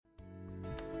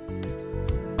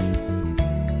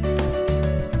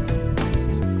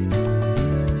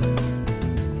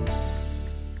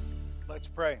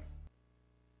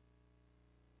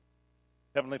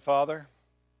Heavenly Father,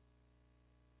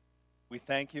 we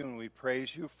thank you and we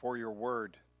praise you for your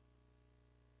word.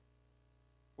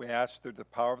 We ask through the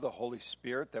power of the Holy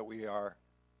Spirit that we are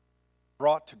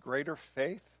brought to greater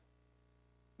faith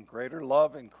and greater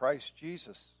love in Christ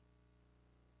Jesus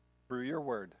through your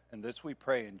word. And this we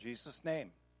pray in Jesus' name.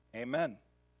 Amen.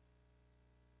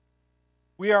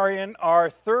 We are in our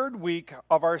third week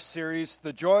of our series,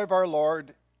 The Joy of Our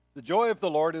Lord. The joy of the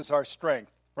Lord is our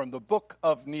strength, from the book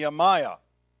of Nehemiah.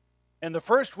 In the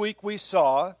first week we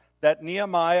saw that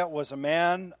Nehemiah was a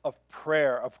man of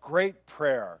prayer, of great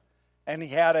prayer, and he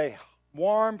had a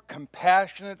warm,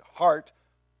 compassionate heart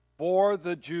for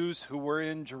the Jews who were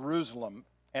in Jerusalem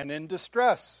and in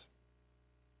distress.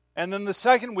 And then the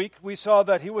second week we saw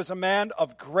that he was a man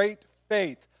of great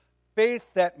faith,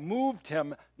 faith that moved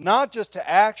him not just to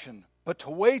action, but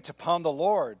to wait upon the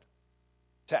Lord,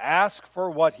 to ask for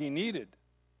what he needed,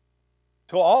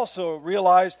 to also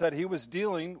realize that he was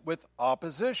dealing with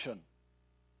opposition.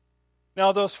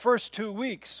 Now, those first 2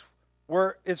 weeks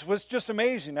it was just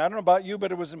amazing. I don't know about you,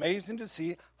 but it was amazing to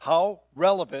see how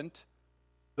relevant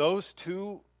those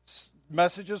two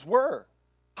messages were.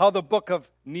 How the book of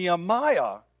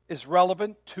Nehemiah is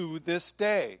relevant to this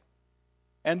day.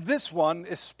 And this one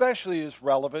especially is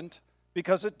relevant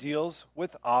because it deals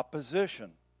with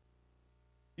opposition.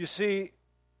 You see,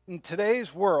 in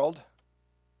today's world,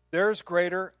 there's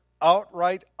greater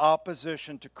outright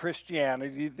opposition to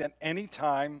Christianity than any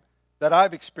time that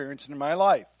I've experienced in my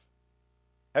life.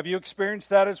 Have you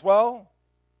experienced that as well?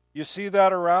 You see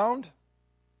that around?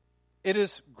 It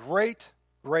is great,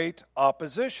 great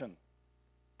opposition.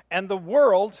 And the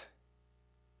world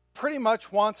pretty much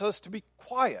wants us to be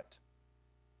quiet.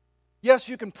 Yes,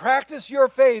 you can practice your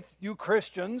faith, you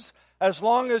Christians, as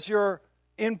long as you're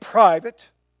in private,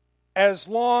 as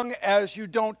long as you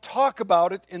don't talk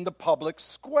about it in the public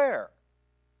square.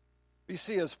 You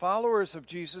see, as followers of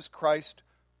Jesus Christ,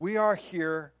 we are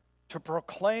here to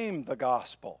proclaim the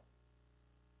gospel.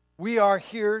 We are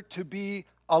here to be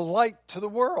a light to the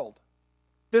world.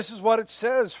 This is what it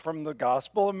says from the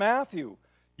Gospel of Matthew.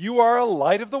 You are a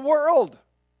light of the world.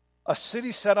 A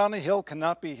city set on a hill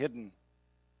cannot be hidden.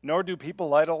 Nor do people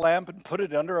light a lamp and put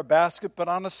it under a basket, but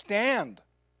on a stand.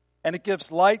 And it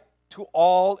gives light to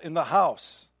all in the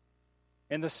house.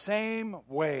 In the same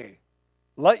way,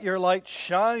 let your light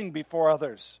shine before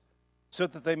others, so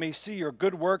that they may see your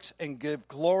good works and give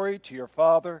glory to your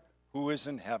Father who is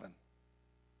in heaven.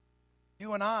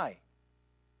 You and I,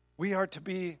 we are to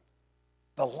be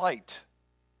the light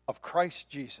of Christ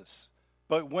Jesus.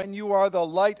 But when you are the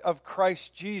light of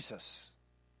Christ Jesus,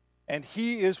 and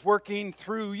he is working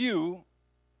through you,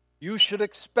 you should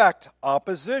expect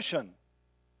opposition.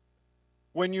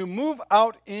 When you move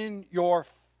out in your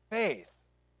faith,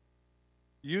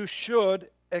 you should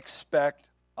expect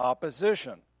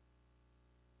opposition.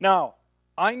 Now,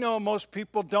 I know most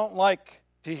people don't like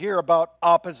to hear about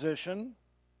opposition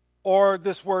or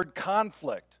this word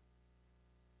conflict.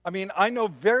 I mean, I know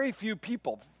very few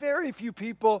people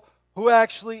who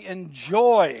actually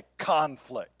enjoy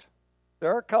conflict.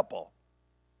 There are a couple,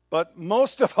 but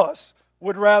most of us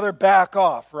would rather back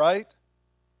off, right?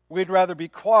 We'd rather be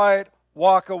quiet,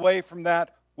 walk away from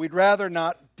that. We'd rather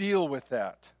not deal with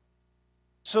that.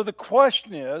 So the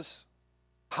question is,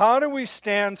 how do we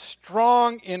stand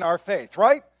strong in our faith,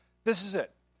 right? This is it.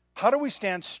 How do we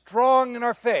stand strong in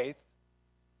our faith,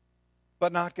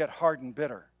 but not get hard and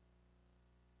bitter?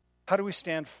 How do we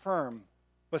stand firm,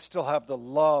 but still have the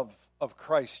love of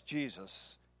Christ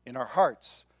Jesus in our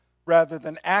hearts, rather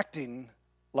than acting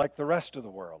like the rest of the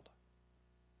world?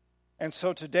 And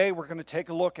so today we're going to take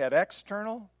a look at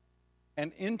external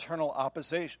and internal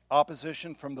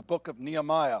opposition from the book of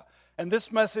Nehemiah. And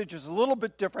this message is a little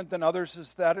bit different than others,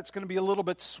 is that it's going to be a little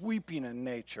bit sweeping in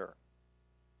nature.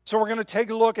 So we're going to take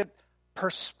a look at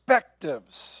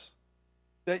perspectives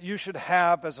that you should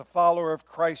have as a follower of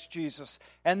Christ Jesus,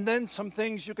 and then some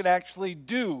things you can actually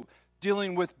do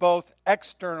dealing with both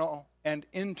external and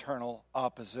internal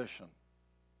opposition.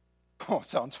 Oh,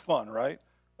 sounds fun, right?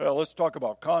 Well, let's talk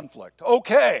about conflict.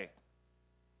 Okay.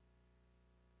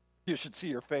 You should see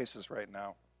your faces right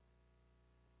now.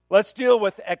 Let's deal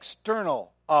with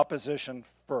external opposition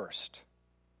first.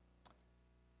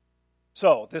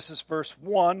 So, this is verse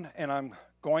 1, and I'm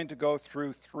going to go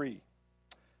through 3.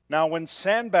 Now, when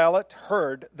Sanballat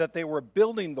heard that they were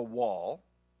building the wall,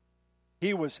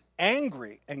 he was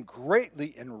angry and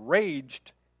greatly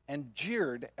enraged and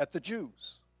jeered at the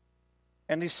Jews.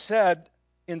 And he said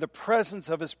in the presence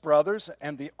of his brothers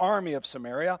and the army of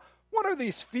Samaria, "What are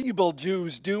these feeble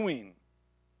Jews doing?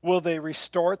 Will they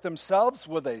restore it themselves?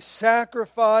 Will they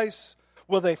sacrifice?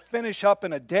 Will they finish up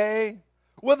in a day?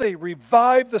 Will they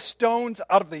revive the stones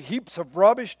out of the heaps of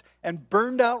rubbish and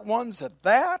burned out ones at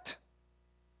that?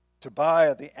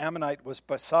 Tobiah the Ammonite was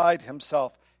beside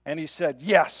himself, and he said,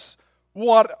 yes,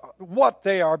 what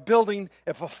they are building,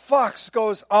 if a fox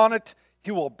goes on it, he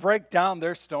will break down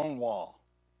their stone wall.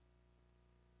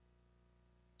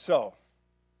 So,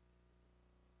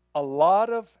 a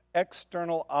lot of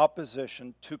external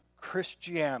opposition to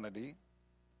Christianity,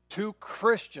 to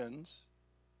Christians,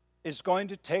 is going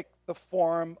to take the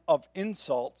form of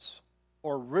insults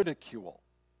or ridicule.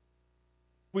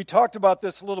 We talked about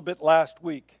this a little bit last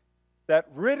week, that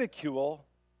ridicule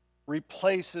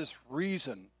replaces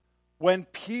reason. When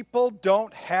people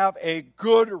don't have a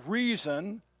good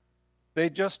reason, they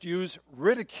just use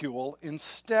ridicule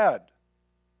instead.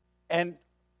 And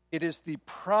it is the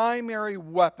primary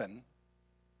weapon,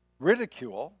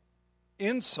 ridicule,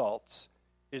 insults,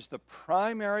 is the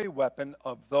primary weapon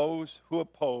of those who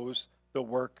oppose the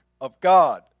work of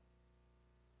God.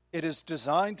 It is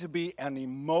designed to be an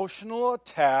emotional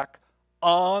attack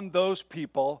on those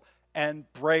people and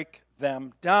break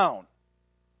them down.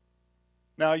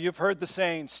 Now, you've heard the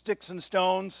saying, sticks and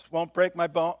stones won't break my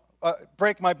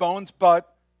bones,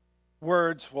 but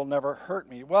words will never hurt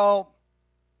me. Well,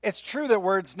 it's true that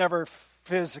words never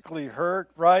physically hurt,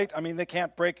 right? I mean, they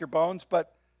can't break your bones,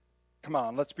 but come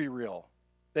on, let's be real.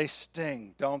 They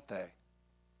sting, don't they?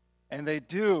 And they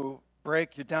do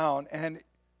break you down, and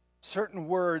certain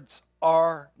words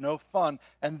are no fun.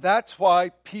 And that's why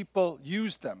people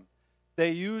use them.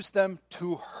 They use them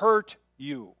to hurt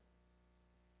you.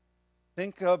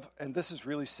 Think of, and this is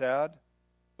really sad,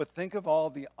 but think of all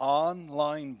the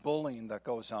online bullying that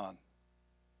goes on,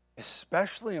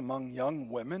 especially among young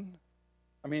women.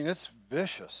 I mean, it's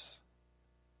vicious.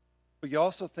 But you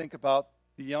also think about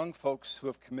the young folks who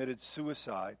have committed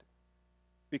suicide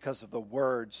because of the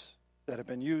words that have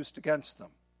been used against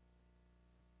them.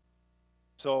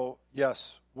 So,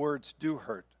 yes, words do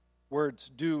hurt. Words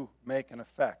do make an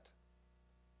effect.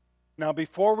 Now,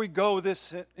 before we go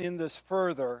in this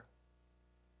further,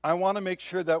 I want to make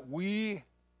sure that we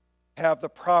have the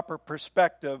proper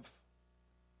perspective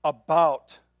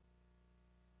about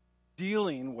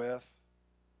dealing with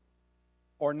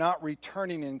or not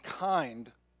returning in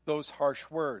kind those harsh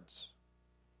words.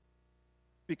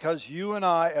 Because you and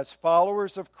I, as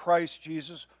followers of Christ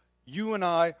Jesus, you and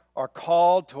I are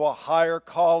called to a higher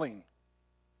calling.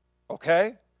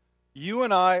 Okay? You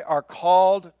and I are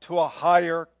called to a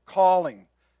higher calling.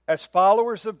 As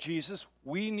followers of Jesus,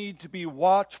 we need to be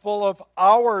watchful of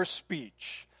our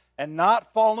speech and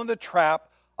not fall in the trap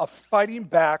of fighting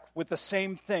back with the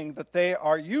same thing that they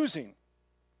are using.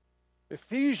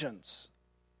 Ephesians,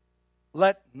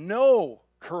 let no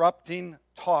corrupting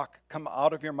talk come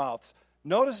out of your mouths.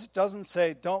 Notice it doesn't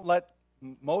say don't let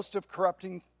most of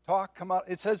corrupting talk come out.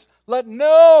 It says let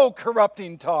no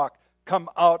corrupting talk come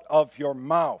out of your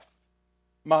mouths,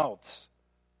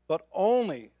 but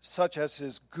only such as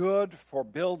is good for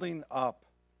building up,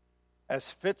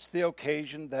 as fits the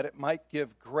occasion, that it might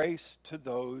give grace to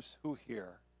those who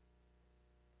hear.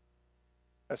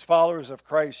 As followers of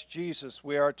Christ Jesus,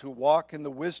 we are to walk in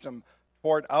the wisdom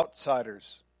toward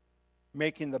outsiders,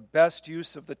 making the best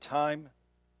use of the time.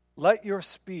 Let your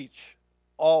speech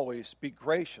always be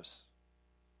gracious,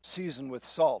 seasoned with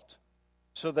salt,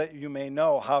 so that you may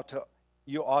know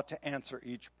you ought to answer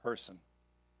each person.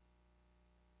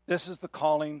 This is the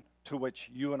calling to which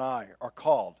you and I are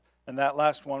called. And that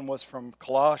last one was from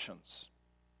Colossians.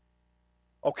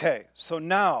 Okay, so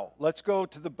now let's go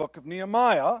to the book of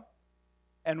Nehemiah.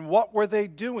 And what were they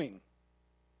doing?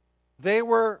 They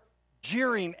were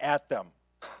jeering at them.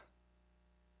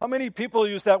 How many people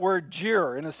use that word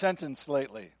jeer in a sentence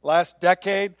lately? Last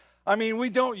decade? I mean, we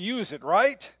don't use it,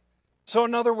 right? So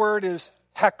another word is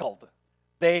heckled.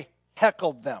 They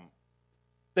heckled them.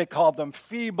 They called them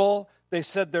feeble. They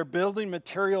said their building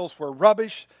materials were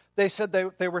rubbish. They said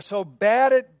they were so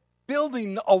bad at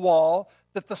building a wall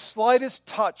that the slightest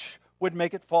touch would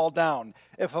make it fall down.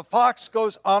 If a fox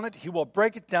goes on it, he will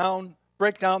break down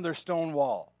their stone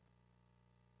wall.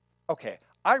 Okay,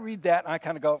 I read that and I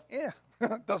kind of go,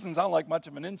 doesn't sound like much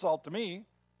of an insult to me.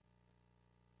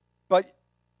 But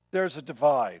there's a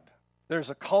divide. There's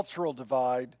a cultural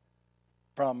divide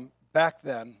from back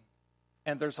then,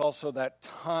 and there's also that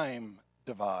time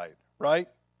divide, right?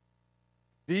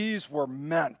 These were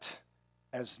meant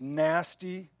as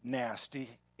nasty,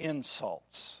 nasty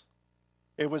insults.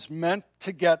 It was meant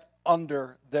to get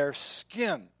under their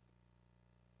skin.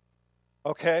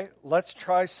 Okay, let's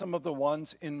try some of the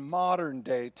ones in modern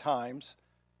day times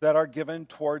that are given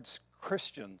towards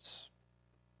Christians,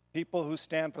 people who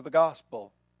stand for the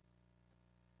gospel.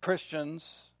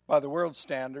 Christians, by the world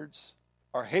standards,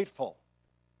 are hateful.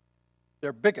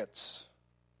 They're bigots.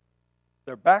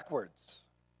 They're backwards.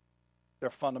 They're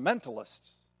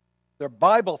fundamentalists. They're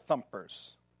Bible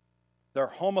thumpers. They're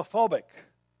homophobic.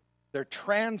 They're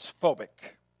transphobic.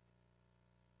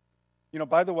 You know,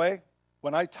 by the way,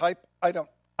 when I type, I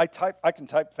can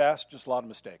type fast, just a lot of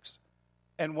mistakes.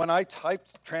 And when I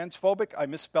typed transphobic, I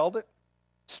misspelled it.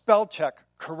 Spell check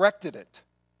corrected it.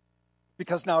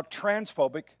 Because now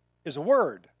transphobic is a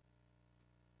word.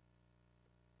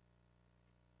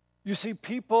 You see,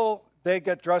 people, they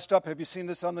get dressed up. Have you seen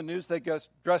this on the news? They get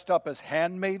dressed up as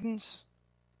handmaidens.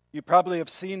 You probably have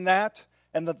seen that.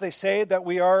 And that they say that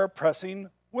we are oppressing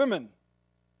women.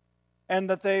 And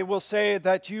that they will say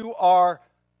that you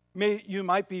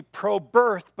might be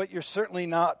pro-birth, but you're certainly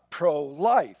not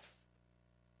pro-life.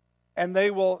 And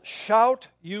they will shout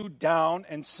you down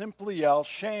and simply yell,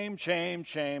 shame, shame,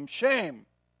 shame, shame.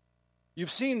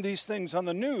 You've seen these things on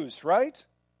the news, right?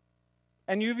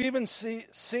 And you've even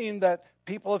seen that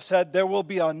people have said there will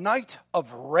be a night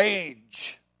of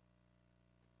rage.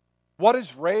 What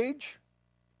is rage?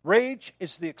 Rage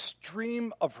is the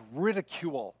extreme of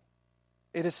ridicule.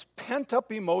 It is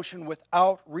pent-up emotion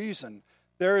without reason.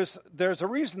 There's a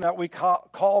reason that we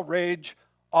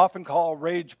often call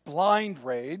rage blind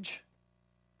rage,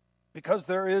 because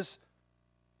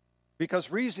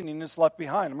reasoning is left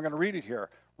behind. I'm going to read it here.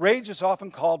 Rage is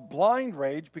often called blind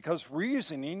rage because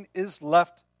reasoning is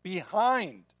left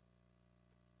behind.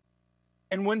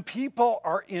 And when people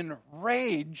are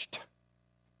enraged,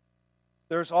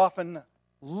 there's often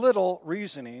little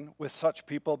reasoning with such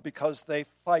people because they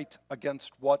fight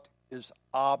against what is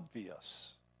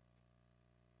obvious.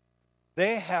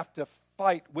 They have to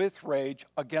fight with rage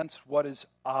against what is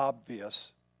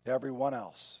obvious to everyone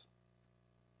else.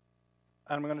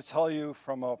 And I'm going to tell you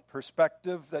from a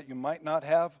perspective that you might not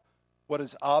have, what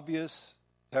is obvious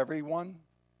to everyone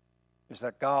is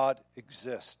that God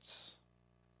exists,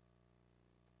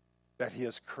 that He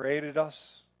has created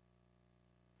us,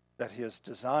 that He has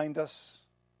designed us,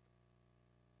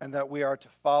 and that we are to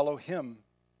follow Him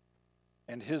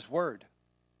and His Word.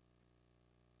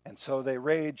 And so they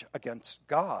rage against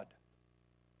God.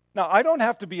 Now, I don't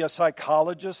have to be a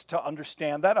psychologist to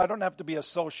understand that. I don't have to be a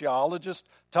sociologist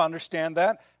to understand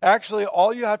that. Actually,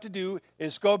 all you have to do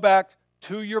is go back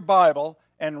to your Bible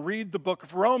and read the book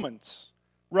of Romans.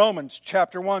 Romans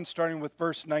chapter 1, starting with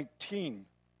verse 19.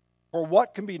 For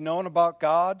what can be known about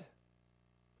God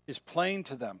is plain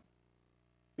to them,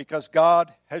 because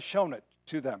God has shown it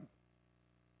to them.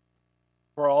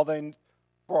 For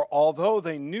although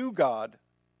they knew God,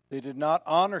 they did not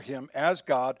honor Him as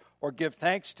God or give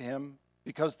thanks to Him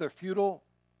because they're futile.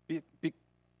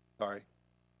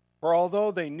 For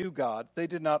although they knew God, they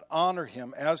did not honor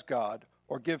Him as God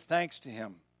or give thanks to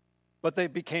Him. But they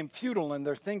became futile in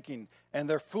their thinking, and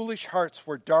their foolish hearts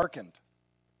were darkened.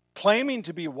 Claiming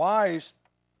to be wise,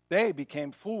 they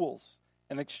became fools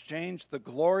and exchanged the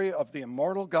glory of the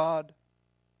immortal God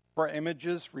for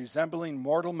images resembling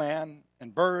mortal man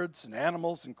and birds and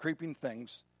animals and creeping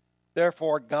things.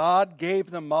 Therefore, God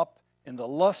gave them up in the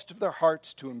lust of their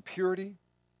hearts to impurity,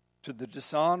 to the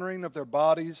dishonoring of their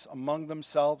bodies among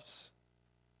themselves,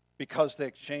 because they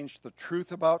exchanged the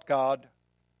truth about God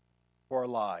for a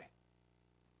lie,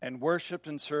 and worshipped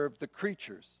and served the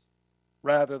creatures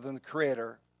rather than the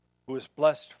Creator, who is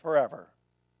blessed forever.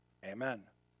 Amen.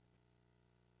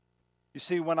 You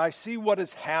see, when I see what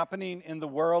is happening in the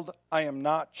world, I am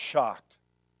not shocked.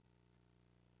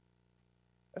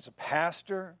 As a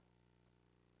pastor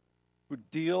who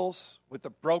deals with the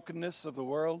brokenness of the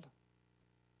world,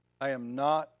 I am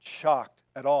not shocked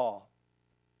at all.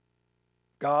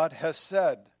 God has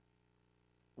said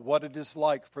what it is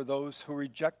like for those who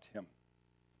reject Him.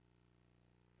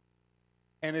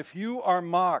 And if you are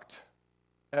mocked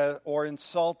or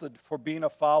insulted for being a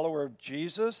follower of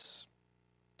Jesus,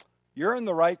 you're in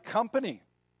the right company.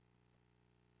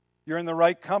 You're in the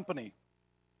right company.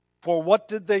 For what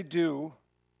did they do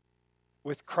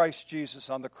with Christ Jesus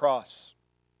on the cross?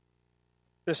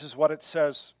 This is what it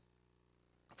says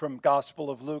from Gospel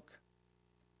of Luke.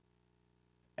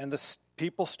 And the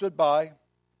people stood by,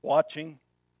 watching,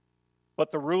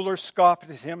 but the ruler scoffed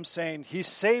at him, saying, He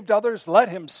saved others, let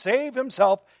him save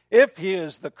himself, if he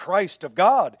is the Christ of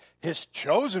God, His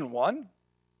chosen one.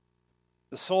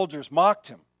 The soldiers mocked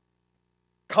him,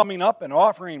 coming up and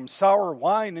offering him sour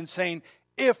wine and saying,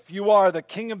 If you are the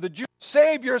King of the Jews,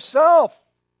 save yourself.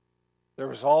 There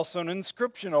was also an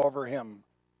inscription over him,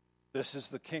 This is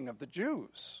the King of the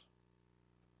Jews.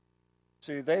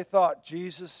 See, they thought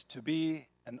Jesus to be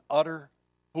an utter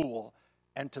fool,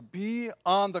 and to be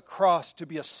on the cross, to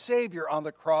be a Savior on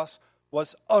the cross,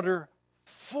 was utter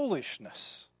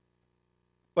foolishness.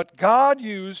 But God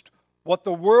used what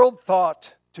the world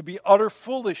thought to be utter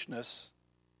foolishness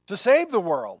to save the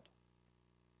world.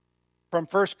 From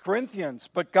 1 Corinthians,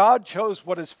 but God chose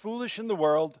what is foolish in the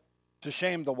world to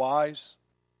shame the wise.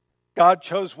 God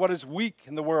chose what is weak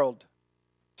in the world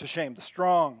to shame the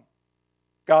strong.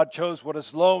 God chose what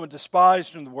is low and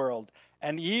despised in the world,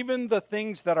 and even the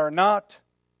things that are not,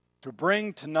 to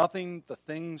bring to nothing the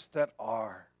things that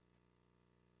are.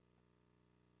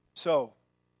 So,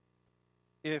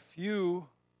 if you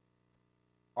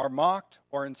are mocked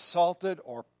or insulted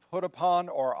or put upon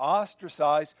or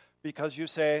ostracized because you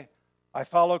say, I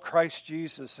follow Christ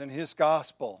Jesus and his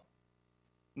gospel,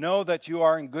 know that you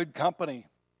are in good company.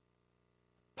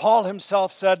 Paul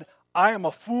himself said, I am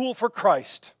a fool for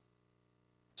Christ.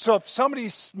 So if somebody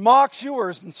mocks you or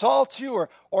insults you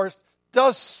or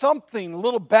does something, a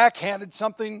little backhanded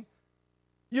something,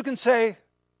 you can say,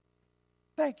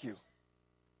 thank you.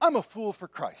 I'm a fool for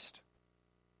Christ.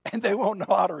 And they won't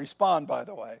know how to respond, by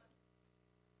the way.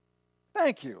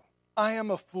 Thank you. I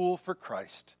am a fool for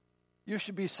Christ. You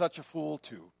should be such a fool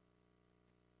too.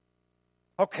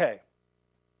 Okay.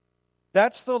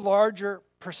 That's the larger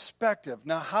perspective.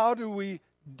 Now, how do we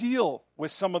deal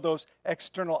with some of those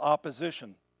external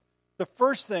opposition? The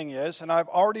first thing is, and I've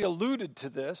already alluded to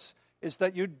this, is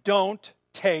that you don't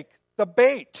take the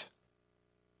bait.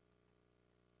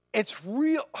 It's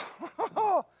real.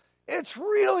 It's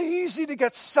really easy to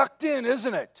get sucked in,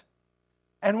 isn't it?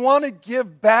 And want to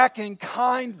give back in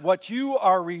kind what you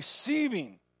are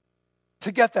receiving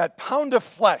to get that pound of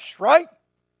flesh, right?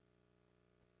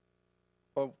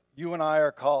 But you and I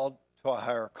are called to a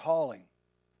higher calling.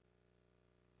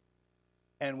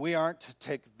 And we aren't to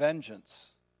take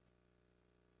vengeance.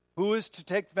 Who is to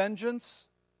take vengeance?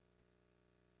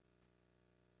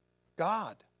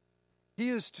 God. He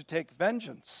is to take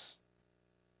vengeance.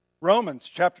 Romans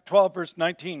chapter 12, verse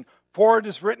 19. For it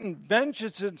is written,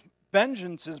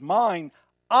 vengeance is mine,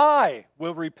 I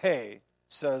will repay,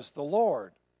 says the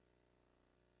Lord.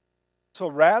 So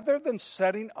rather than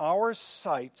setting our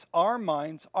sights, our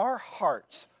minds, our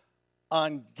hearts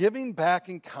on giving back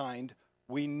in kind,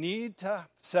 we need to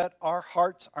set our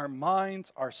hearts, our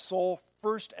minds, our soul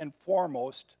first and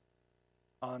foremost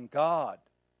on God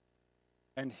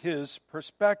and his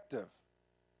perspective.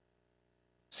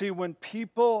 See, when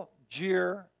people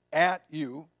jeer at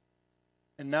you,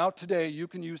 and now today you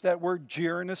can use that word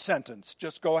jeer in a sentence.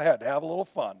 Just go ahead, have a little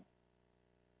fun.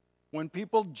 When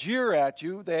people jeer at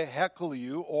you, they heckle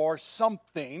you or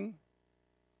something,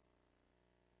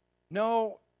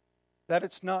 know that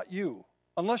it's not you.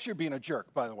 Unless you're being a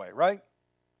jerk, by the way, right?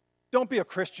 Don't be a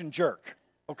Christian jerk,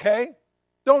 okay?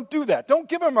 Don't do that. Don't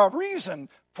give them a reason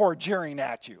for jeering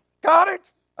at you. Got it?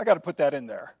 I got to put that in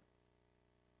there.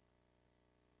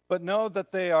 But know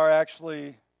that they are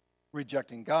actually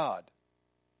rejecting God.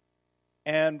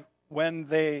 And when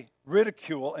they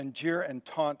ridicule and jeer and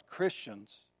taunt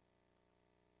Christians,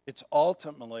 it's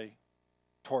ultimately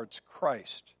towards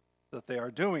Christ that they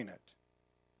are doing it.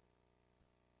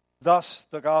 Thus,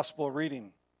 the gospel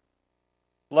reading.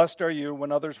 Blessed are you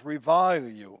when others revile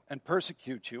you and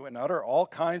persecute you and utter all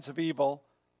kinds of evil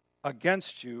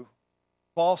against you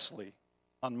falsely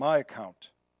on my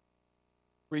account.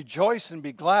 Rejoice and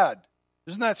be glad.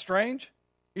 Isn't that strange?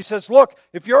 He says, look,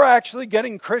 if you're actually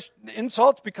getting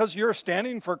insults because you're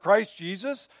standing for Christ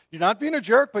Jesus, you're not being a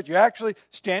jerk, but you're actually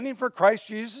standing for Christ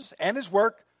Jesus and his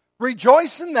work,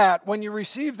 rejoice in that when you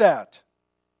receive that.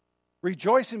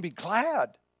 Rejoice and be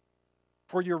glad,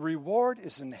 for your reward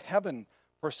is in heaven,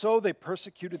 for so they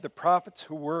persecuted the prophets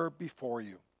who were before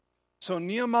you. So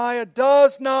Nehemiah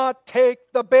does not take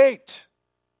the bait.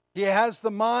 He has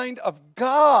the mind of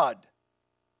God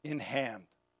in hand.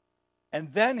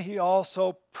 And then he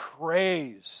also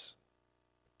prays.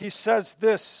 He says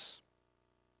this,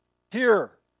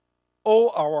 Hear, O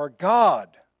our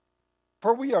God,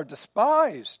 for we are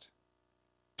despised.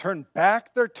 Turn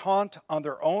back their taunt on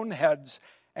their own heads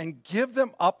and give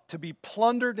them up to be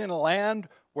plundered in a land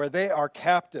where they are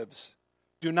captives.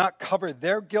 Do not cover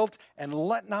their guilt, and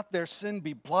let not their sin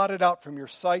be blotted out from your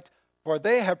sight, for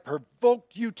they have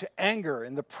provoked you to anger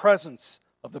in the presence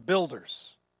of the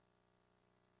builders.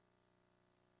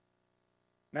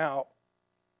 Now,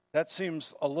 that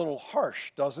seems a little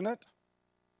harsh, doesn't it?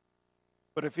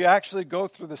 But if you actually go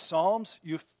through the Psalms,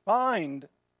 you find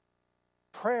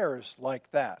prayers like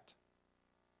that.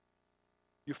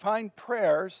 You find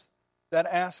prayers that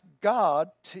ask God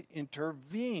to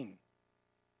intervene.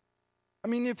 I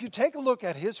mean, if you take a look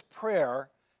at his prayer,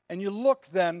 and you look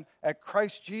then at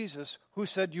Christ Jesus, who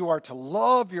said you are to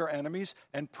love your enemies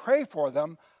and pray for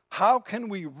them, how can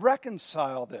we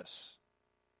reconcile this?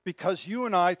 Because you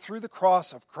and I, through the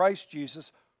cross of Christ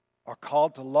Jesus, are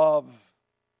called to love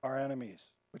our enemies,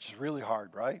 which is really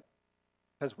hard, right?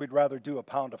 Because we'd rather do a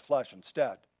pound of flesh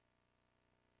instead.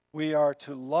 We are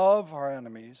to love our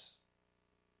enemies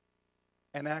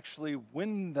and actually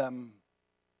win them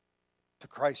to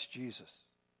Christ Jesus,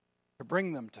 to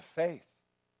bring them to faith.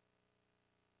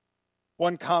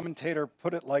 One commentator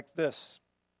put it like this.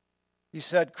 He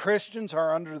said, Christians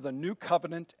are under the new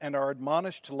covenant and are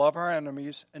admonished to love our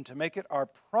enemies and to make it our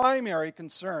primary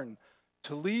concern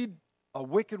to lead a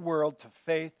wicked world to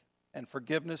faith and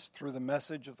forgiveness through the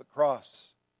message of the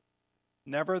cross.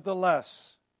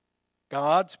 Nevertheless,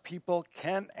 God's people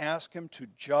can ask him to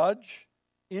judge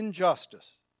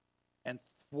injustice and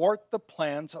thwart the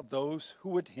plans of those who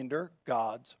would hinder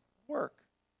God's work.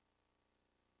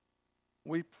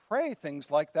 We pray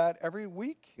things like that every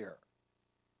week here.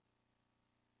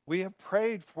 We have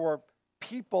prayed for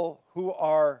people who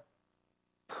are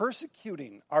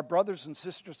persecuting our brothers and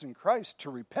sisters in Christ to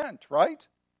repent, right?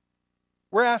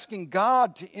 We're asking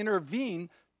God to intervene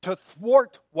to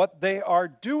thwart what they are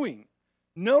doing.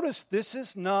 Notice this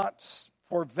is not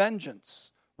for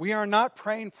vengeance. We are not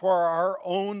praying for our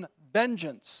own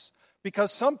vengeance,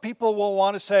 because some people will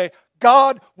want to say,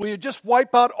 God, will you just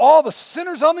wipe out all the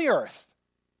sinners on the earth?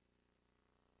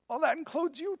 Well, that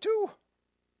includes you too.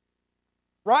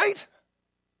 Right?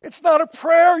 It's not a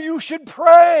prayer you should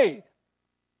pray.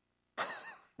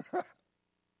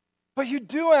 But you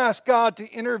do ask God to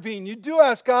intervene. You do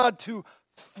ask God to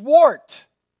thwart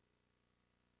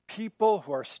people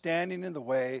who are standing in the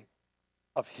way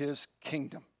of his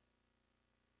kingdom.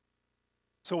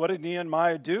 So what did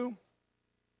Nehemiah do?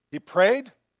 He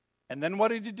prayed, and then what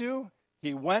did he do?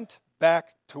 He went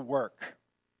back to work.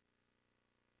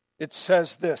 It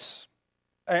says this,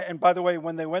 and by the way,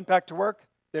 when they went back to work,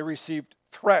 they received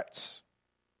threats.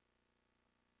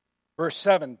 Verse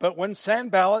 7, but when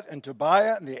Sanballat and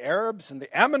Tobiah and the Arabs and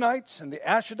the Ammonites and the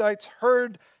Ashdodites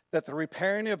heard that the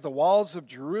repairing of the walls of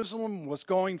Jerusalem was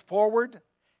going forward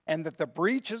and that the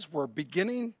breaches were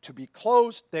beginning to be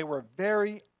closed, they were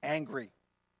very angry.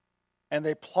 And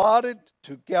they plotted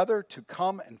together to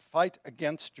come and fight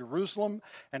against Jerusalem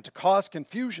and to cause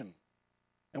confusion.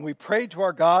 And we prayed to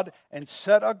our God and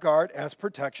set a guard as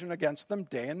protection against them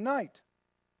day and night.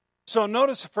 So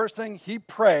notice the first thing, he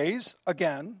prays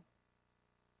again.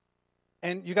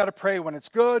 And you got to pray when it's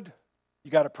good. You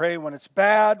got to pray when it's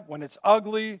bad, when it's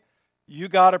ugly. You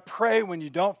got to pray when you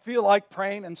don't feel like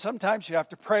praying. And sometimes you have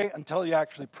to pray until you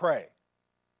actually pray.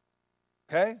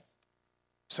 Okay?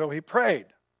 So he prayed.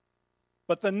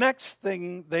 But the next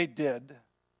thing they did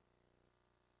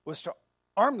was to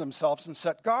arm themselves and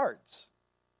set guards.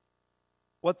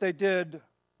 What they did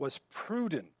was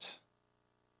prudent.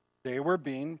 They were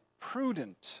being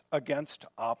prudent against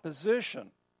opposition.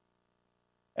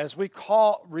 As we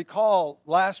recall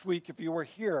last week, if you were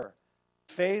here,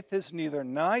 faith is neither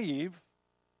naive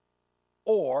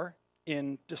or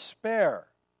in despair.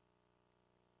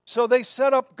 So they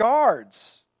set up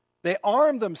guards. They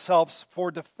armed themselves for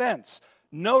defense.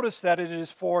 Notice that it is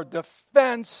for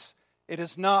defense, it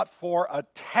is not for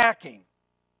attacking.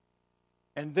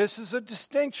 And this is a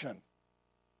distinction.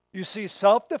 You see,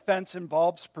 self-defense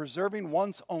involves preserving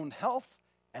one's own health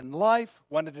and life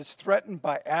when it is threatened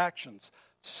by actions.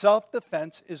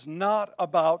 Self-defense is not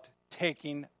about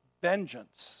taking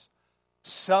vengeance.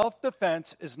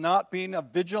 Self-defense is not being a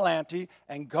vigilante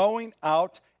and going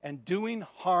out and doing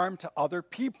harm to other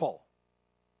people.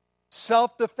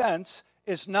 Self-defense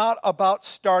is not about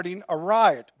starting a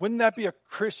riot. Wouldn't that be an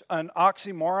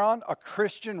oxymoron, a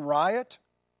Christian riot?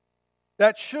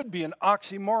 That should be an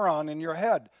oxymoron in your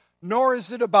head. Nor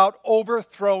is it about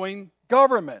overthrowing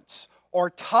governments or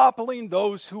toppling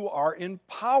those who are in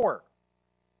power.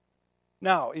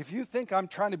 Now, if you think I'm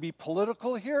trying to be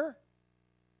political here,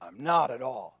 I'm not at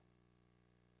all.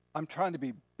 I'm trying to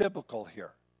be biblical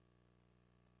here.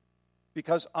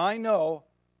 Because I know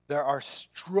there are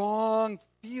strong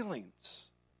feelings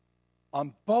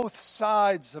on both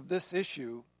sides of this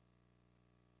issue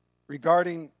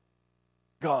regarding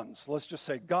guns. Let's just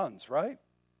say guns, right?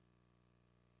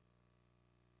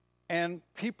 And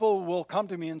people will come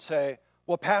to me and say,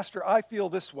 well, Pastor, I feel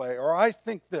this way, or I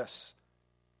think this.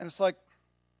 And it's like,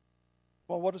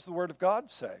 well, what does the Word of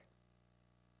God say?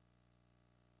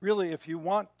 Really, if you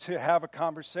want to have a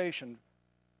conversation,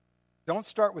 don't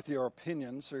start with your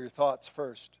opinions or your thoughts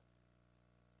first.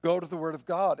 Go to the Word of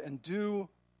God and do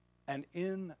an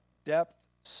in-depth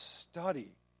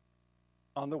study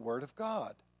on the Word of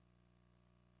God.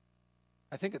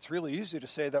 I think it's really easy to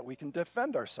say that we can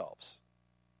defend ourselves.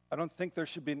 I don't think there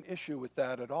should be an issue with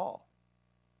that at all.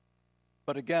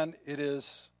 But again, it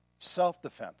is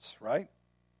self-defense, right?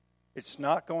 It's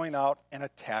not going out and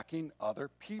attacking other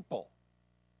people.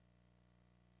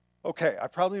 Okay, I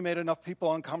probably made enough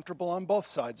people uncomfortable on both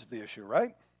sides of the issue,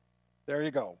 right? There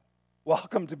you go.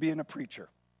 Welcome to being a preacher.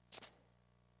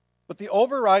 But the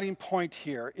overriding point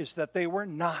here is that they were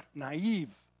not naive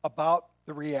about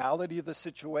the reality of the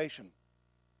situation.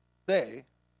 They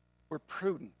were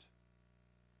prudent.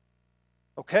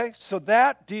 Okay, so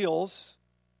that deals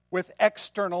with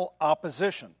external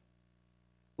opposition.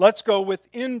 Let's go with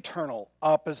internal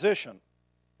opposition.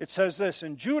 It says this,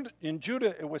 in Judah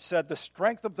it was said, the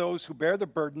strength of those who bear the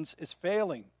burdens is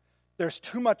failing. There's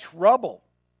too much rubble.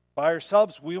 By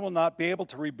ourselves we will not be able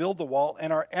to rebuild the wall.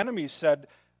 And our enemies said,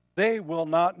 they will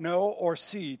not know or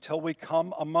see till we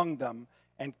come among them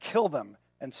and kill them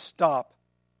and stop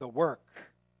the work.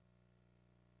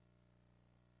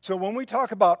 So when we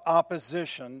talk about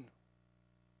opposition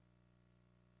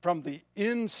from the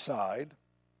inside,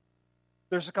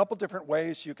 there's a couple different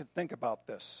ways you can think about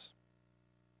this.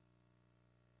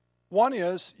 One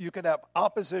is you could have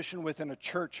opposition within a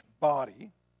church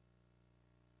body,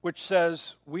 which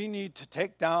says we need to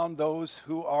take down those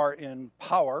who are in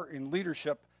power, in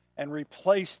leadership, and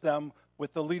replace them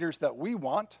with the leaders that we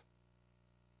want.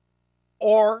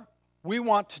 Or we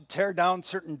want to tear down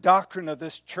certain doctrine of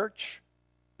this church,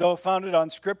 though founded on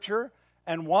Scripture,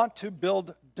 and want to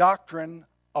build doctrine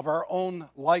of our own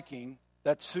liking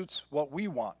that suits what we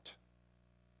want.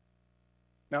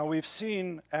 Now, we've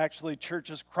seen actually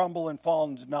churches crumble and fall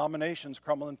and denominations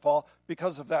crumble and fall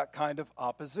because of that kind of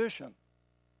opposition.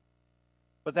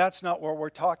 But that's not what we're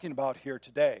talking about here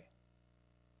today.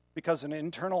 Because an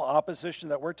internal opposition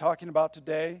that we're talking about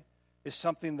today is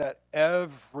something that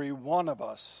every one of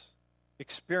us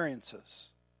experiences.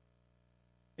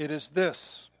 It is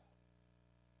this.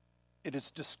 It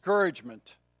is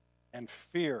discouragement and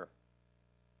fear.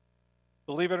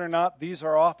 Believe it or not, these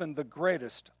are often the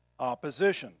greatest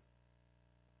opposition.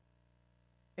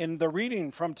 In the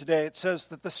reading from today, it says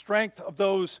that the strength of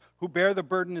those who bear the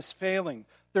burden is failing.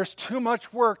 There's too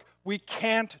much work. We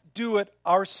can't do it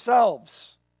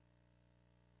ourselves.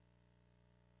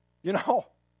 You know,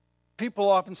 people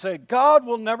often say, God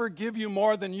will never give you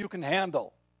more than you can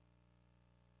handle.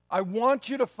 I want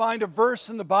you to find a verse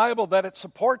in the Bible that it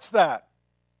supports that.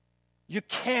 You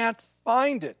can't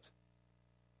find it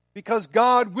because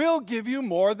God will give you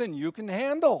more than you can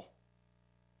handle.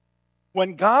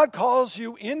 When God calls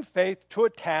you in faith to a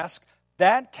task,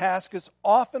 that task is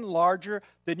often larger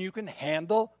than you can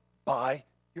handle by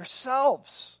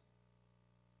yourselves.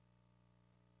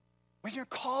 When you're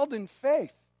called in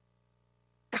faith,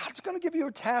 God's going to give you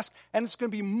a task, and it's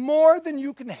going to be more than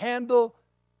you can handle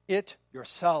it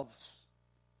yourselves.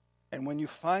 And when you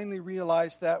finally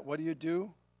realize that, what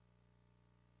do?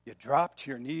 You drop to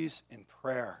your knees in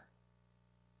prayer.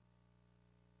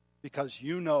 Because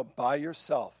you know by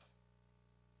yourself,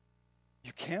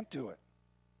 you can't do it.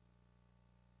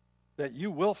 That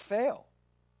you will fail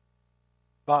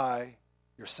by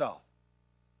yourself.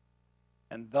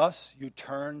 And thus you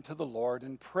turn to the Lord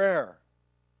in prayer.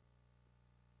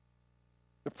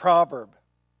 The proverb,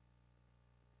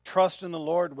 trust in the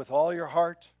Lord with all your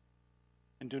heart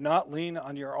and do not lean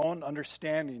on your own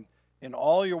understanding. In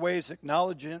all your ways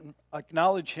acknowledge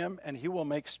him and he will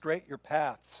make straight your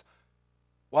paths.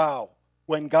 Wow.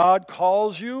 When God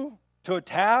calls you to a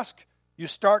task, you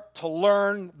start to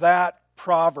learn that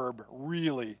proverb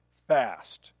really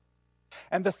fast.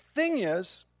 And the thing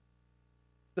is,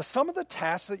 some of the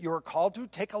tasks that you are called to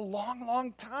take a long,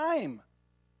 long time.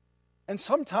 And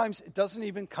sometimes it doesn't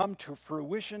even come to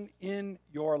fruition in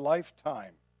your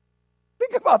lifetime.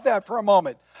 Think about that for a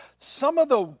moment. Some of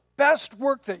the best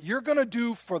work that you're going to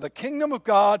do for the kingdom of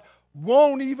God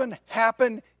won't even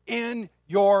happen in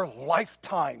your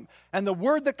lifetime. And the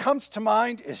word that comes to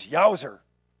mind is yowzer.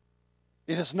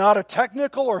 It is not a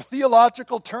technical or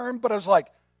theological term, but I was like,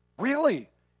 really?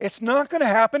 It's not going to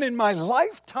happen in my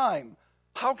lifetime.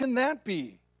 How can that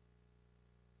be?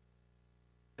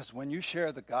 Because when you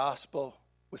share the gospel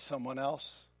with someone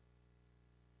else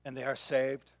and they are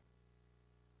saved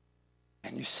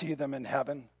and you see them in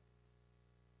heaven,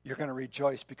 you're going to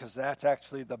rejoice because that's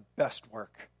actually the best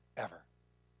work ever.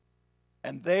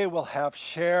 And they will have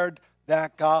shared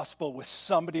that gospel with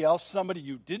somebody else, somebody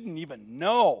you didn't even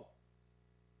know.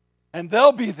 And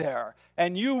they'll be there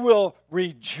and you will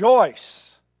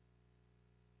rejoice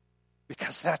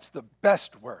because that's the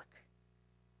best work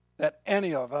that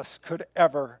any of us could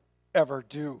ever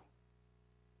do.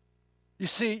 You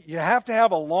see, you have to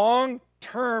have a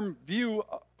long-term view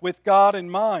with God in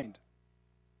mind.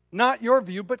 Not your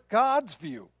view, but God's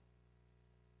view.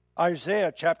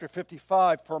 Isaiah chapter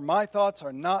 55, for my thoughts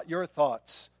are not your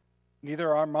thoughts,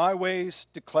 Neither are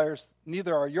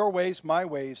your ways my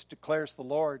ways, declares the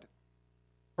Lord.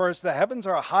 For as the heavens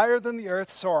are higher than the earth,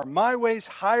 so are my ways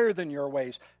higher than your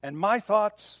ways, and my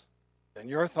thoughts than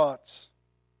your thoughts.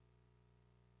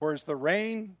 For as the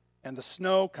rain and the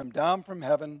snow come down from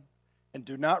heaven, and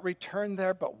do not return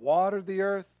there, but water the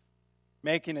earth,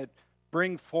 making it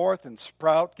bring forth and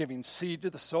sprout, giving seed to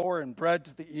the sower and bread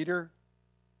to the eater,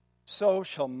 so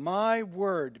shall my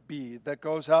word be that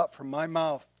goes out from my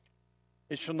mouth.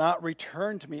 It shall not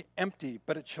return to me empty,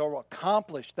 but it shall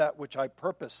accomplish that which I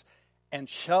purpose, and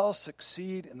shall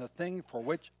succeed in the thing for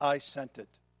which I sent it.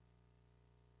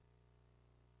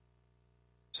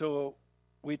 So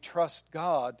we trust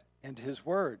God and his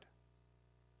word.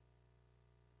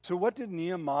 So what did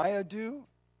Nehemiah do?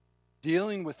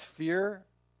 Dealing with fear,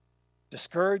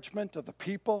 discouragement of the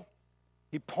people,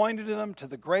 he pointed them to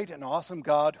the great and awesome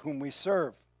God whom we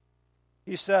serve.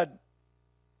 He said,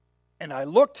 "And I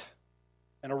looked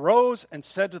and arose and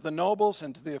said to the nobles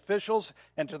and to the officials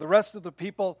and to the rest of the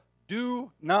people,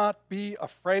 do not be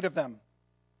afraid of them.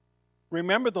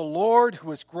 Remember the Lord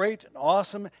who is great and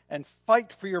awesome, and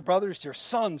fight for your brothers, your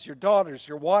sons, your daughters,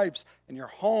 your wives, and your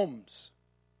homes."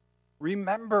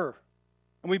 Remember.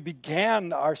 And we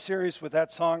began our series with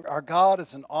that song, "Our God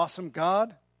is an Awesome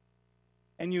God,"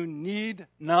 and you need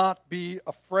not be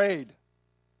afraid.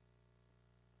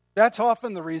 That's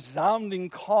often the resounding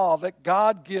call that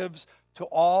God gives to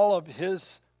all of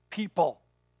his people.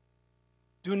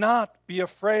 Do not be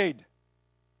afraid.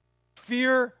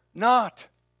 Fear not.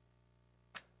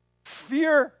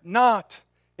 Fear not.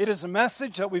 It is a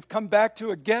message that we've come back to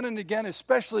again and again,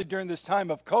 especially during this time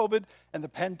of COVID and the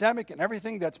pandemic and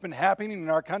everything that's been happening in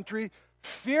our country.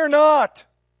 Fear not.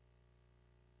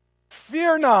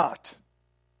 Fear not.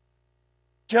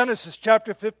 Genesis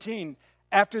chapter 15.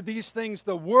 After these things,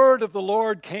 the word of the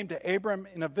Lord came to Abram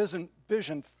in a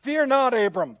vision. "Fear not,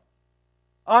 Abram.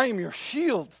 I am your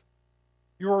shield.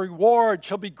 Your reward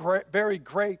shall be very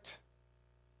great."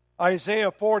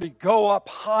 Isaiah 40, "Go up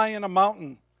high in a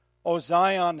mountain, O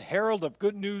Zion, herald of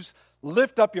good news.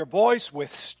 Lift up your voice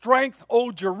with strength,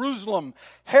 O Jerusalem.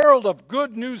 Herald of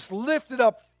good news, lift it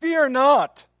up. Fear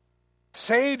not.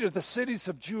 Say to the cities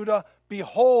of Judah,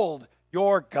 behold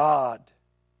your God."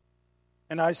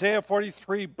 And Isaiah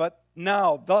 43, "But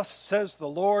now thus says the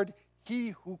Lord, he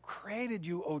who created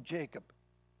you, O Jacob,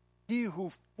 he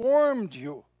who formed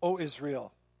you, O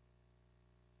Israel,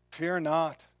 fear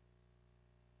not,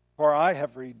 for I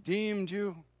have redeemed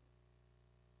you.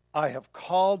 I have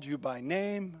called you by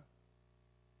name.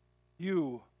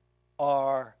 You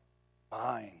are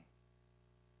mine."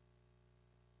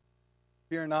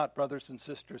 Fear not, brothers and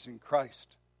sisters in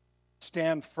Christ.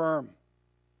 Stand firm.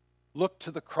 Look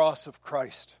to the cross of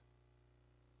Christ.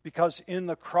 Because in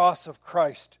the cross of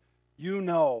Christ, you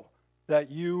know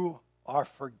that you are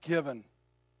forgiven.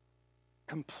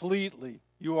 Completely,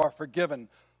 you are forgiven.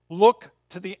 Look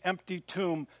to the empty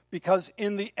tomb, because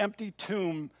in the empty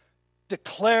tomb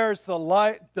declares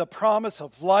the promise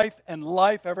of life and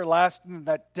life everlasting, and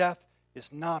that death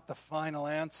is not the final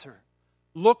answer.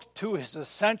 Look to his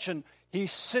ascension. He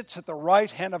sits at the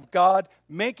right hand of God,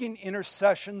 making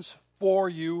intercessions for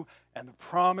you, and the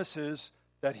promise is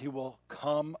that he will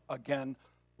come again.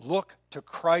 Look to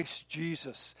Christ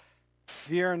Jesus.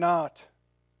 Fear not.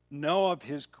 Know of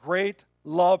his great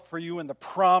love for you and the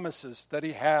promises that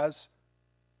he has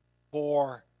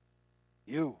for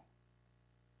you.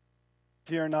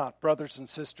 Fear not, brothers and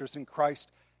sisters in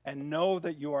Christ, and know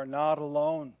that you are not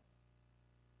alone.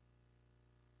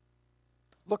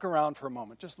 Look around for a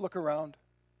moment. Just look around.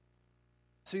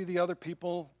 See the other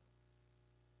people.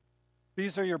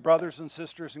 These are your brothers and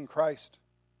sisters in Christ.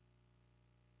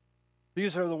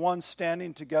 These are the ones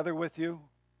standing together with you,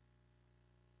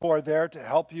 who are there to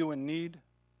help you in need,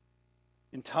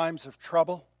 in times of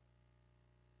trouble,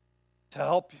 to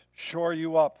help shore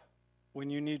you up when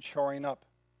you need shoring up.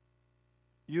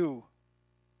 You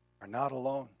are not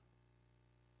alone.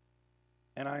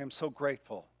 And I am so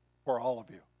grateful for all of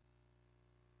you.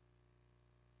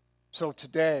 So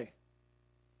today,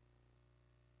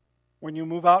 when you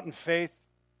move out in faith,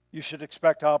 you should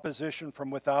expect opposition from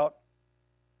without.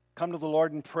 Come to the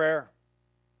Lord in prayer.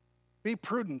 Be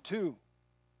prudent too.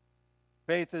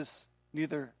 Faith is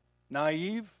neither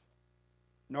naive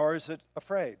nor is it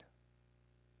afraid.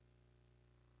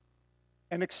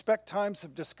 And expect times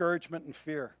of discouragement and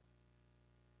fear.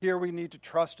 Here we need to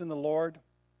trust in the Lord,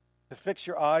 to fix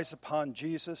your eyes upon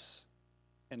Jesus,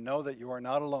 and know that you are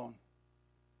not alone.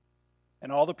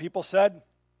 And all the people said,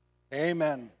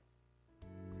 Amen.